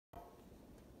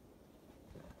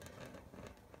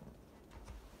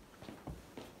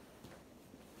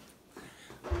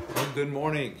good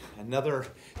morning. Another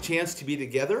chance to be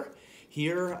together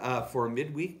here for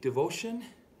Midweek Devotion.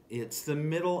 It's the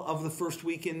middle of the first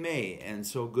week in May, and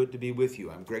so good to be with you.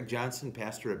 I'm Greg Johnson,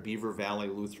 pastor at Beaver Valley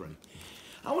Lutheran.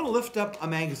 I want to lift up a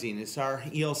magazine. It's our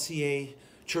ELCA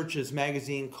Church's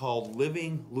magazine called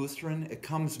Living Lutheran. It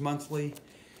comes monthly.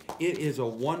 It is a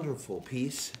wonderful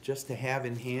piece just to have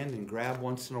in hand and grab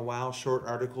once in a while. Short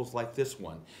articles like this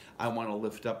one I want to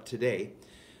lift up today,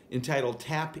 entitled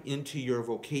Tap Into Your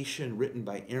Vocation, written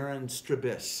by Aaron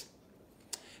Strabis.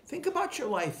 Think about your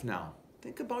life now.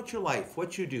 Think about your life,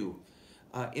 what you do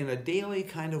in a daily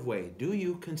kind of way. Do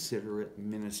you consider it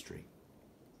ministry?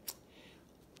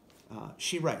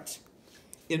 She writes,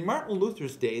 in Martin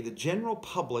Luther's day, the general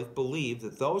public believed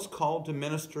that those called to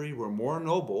ministry were more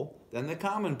noble than the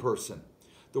common person.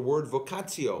 The word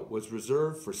vocatio was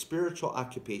reserved for spiritual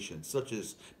occupations, such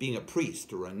as being a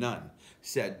priest or a nun,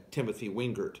 said Timothy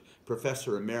Wingert,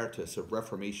 professor emeritus of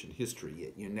Reformation history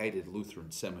at United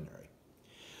Lutheran Seminary.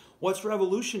 What's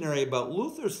revolutionary about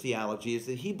Luther's theology is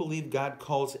that he believed God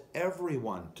calls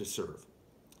everyone to serve.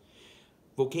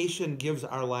 Vocation gives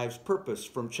our lives purpose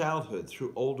from childhood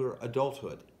through older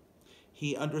adulthood.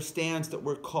 He understands that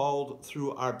we're called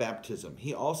through our baptism.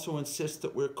 He also insists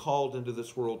that we're called into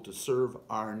this world to serve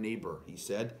our neighbor, he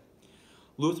said.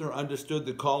 Luther understood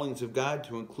the callings of God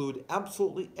to include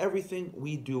absolutely everything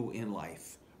we do in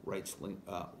life, writes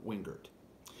Wingert.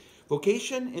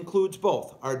 Vocation includes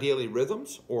both our daily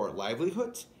rhythms or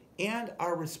livelihoods and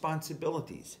our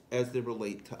responsibilities as they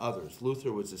relate to others.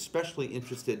 Luther was especially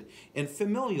interested in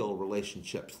familial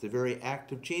relationships. The very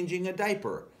act of changing a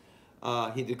diaper,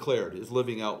 he declared, is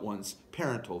living out one's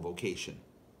parental vocation.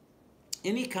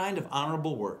 Any kind of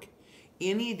honorable work,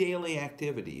 any daily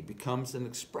activity becomes an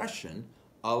expression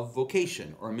of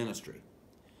vocation or ministry.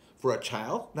 For a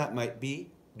child, that might be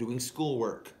doing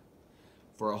schoolwork.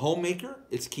 For a homemaker,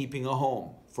 it's keeping a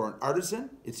home. For an artisan,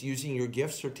 it's using your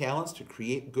gifts or talents to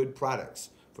create good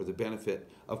products for the benefit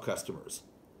of customers.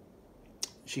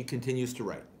 She continues to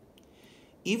write,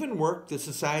 even work that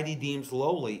society deems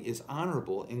lowly is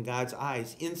honorable in God's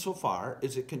eyes insofar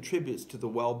as it contributes to the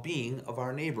well-being of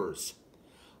our neighbors.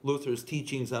 Luther's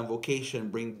teachings on vocation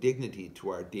bring dignity to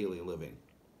our daily living.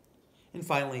 And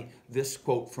finally, this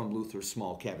quote from Luther's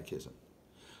Small Catechism.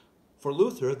 For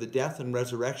Luther, the death and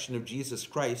resurrection of Jesus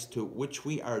Christ, to which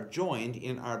we are joined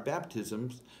in our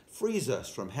baptisms, frees us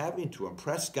from having to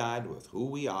impress God with who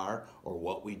we are or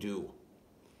what we do.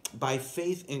 By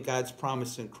faith in God's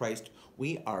promise in Christ,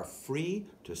 we are free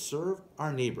to serve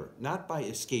our neighbor, not by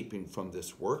escaping from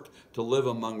this work to live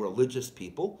among religious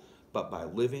people, but by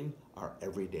living our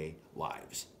everyday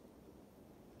lives.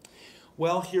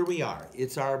 Well, here we are.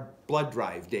 It's our blood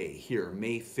drive day here,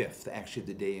 May 5th, actually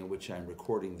the day in which I'm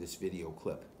recording this video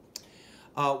clip.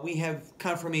 We have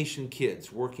confirmation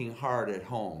kids working hard at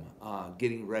home,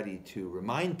 getting ready to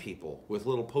remind people with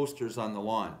little posters on the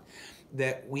lawn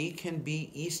that we can be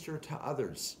Easter to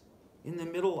others in the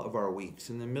middle of our weeks,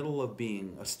 in the middle of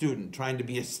being a student, trying to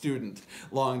be a student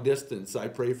long distance. I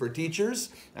pray for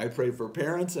teachers, I pray for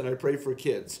parents, and I pray for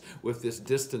kids with this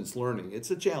distance learning.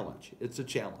 It's a challenge,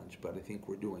 but I think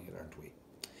we're doing it, aren't we?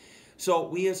 So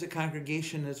we as a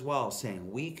congregation as well,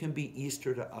 saying we can be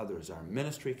Easter to others. Our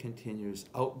ministry continues,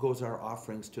 out goes our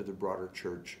offerings to the broader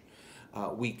church.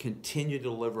 We continue to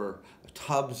deliver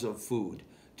tubs of food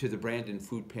to the Brandon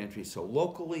Food Pantry, so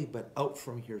locally, but out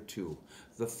from here too.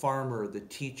 The farmer, the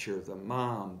teacher, the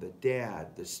mom, the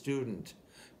dad, the student,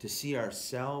 to see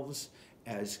ourselves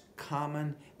as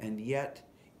common and yet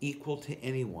equal to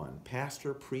anyone.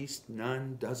 Pastor, priest,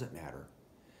 nun, doesn't matter.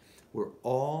 We're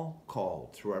all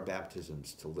called through our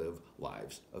baptisms to live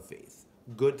lives of faith.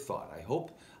 Good thought, I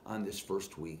hope, on this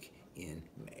first week in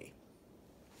May.